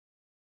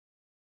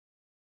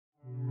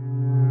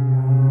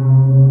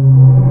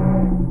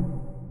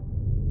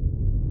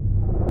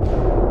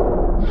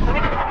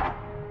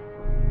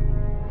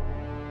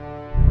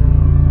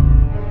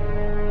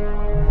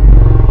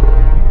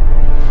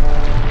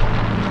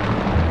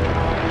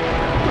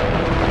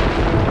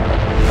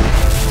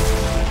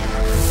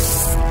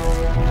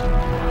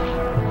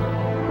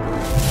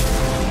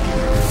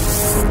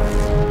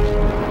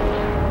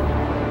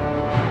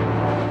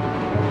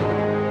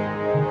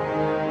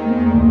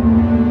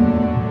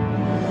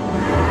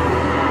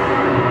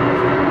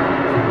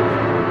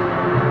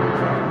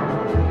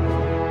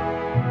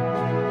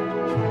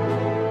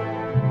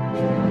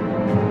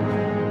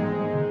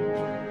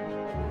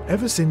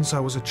Ever since I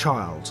was a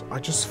child,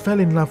 I just fell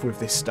in love with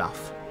this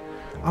stuff.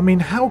 I mean,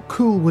 how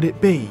cool would it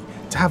be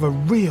to have a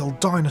real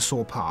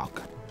dinosaur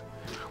park?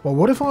 Well,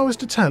 what if I was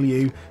to tell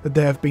you that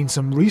there have been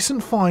some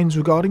recent finds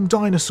regarding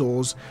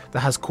dinosaurs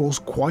that has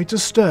caused quite a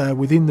stir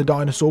within the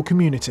dinosaur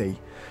community,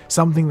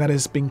 something that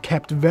has been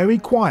kept very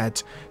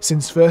quiet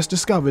since first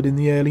discovered in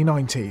the early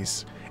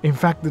 90s. In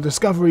fact, the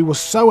discovery was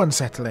so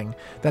unsettling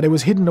that it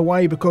was hidden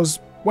away because,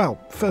 well,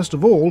 first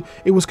of all,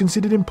 it was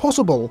considered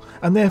impossible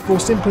and therefore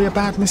simply a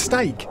bad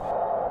mistake.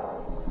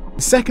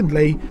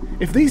 Secondly,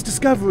 if these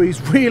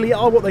discoveries really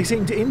are what they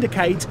seem to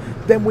indicate,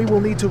 then we will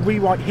need to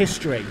rewrite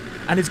history,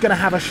 and it's going to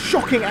have a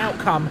shocking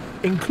outcome,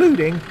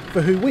 including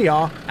for who we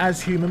are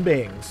as human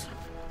beings.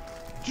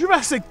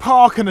 Jurassic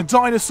Park and a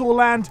dinosaur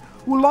land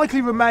will likely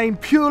remain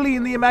purely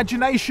in the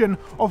imagination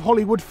of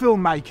Hollywood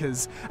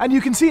filmmakers, and you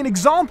can see an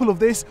example of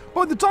this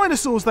by the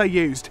dinosaurs they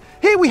used.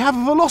 Here we have a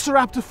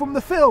velociraptor from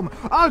the film,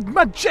 a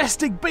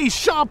majestic beast,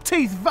 sharp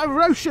teeth,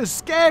 ferocious,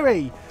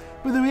 scary.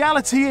 But the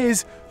reality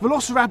is,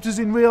 velociraptors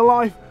in real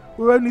life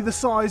were only the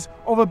size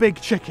of a big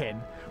chicken.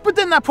 But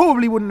then that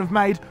probably wouldn't have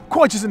made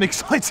quite as an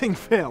exciting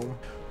film.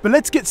 But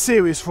let's get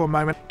serious for a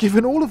moment.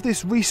 Given all of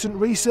this recent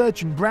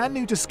research and brand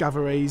new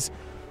discoveries,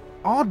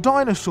 are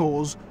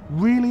dinosaurs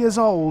really as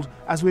old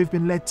as we've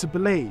been led to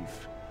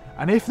believe?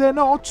 And if they're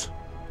not,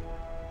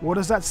 what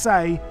does that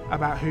say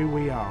about who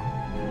we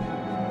are?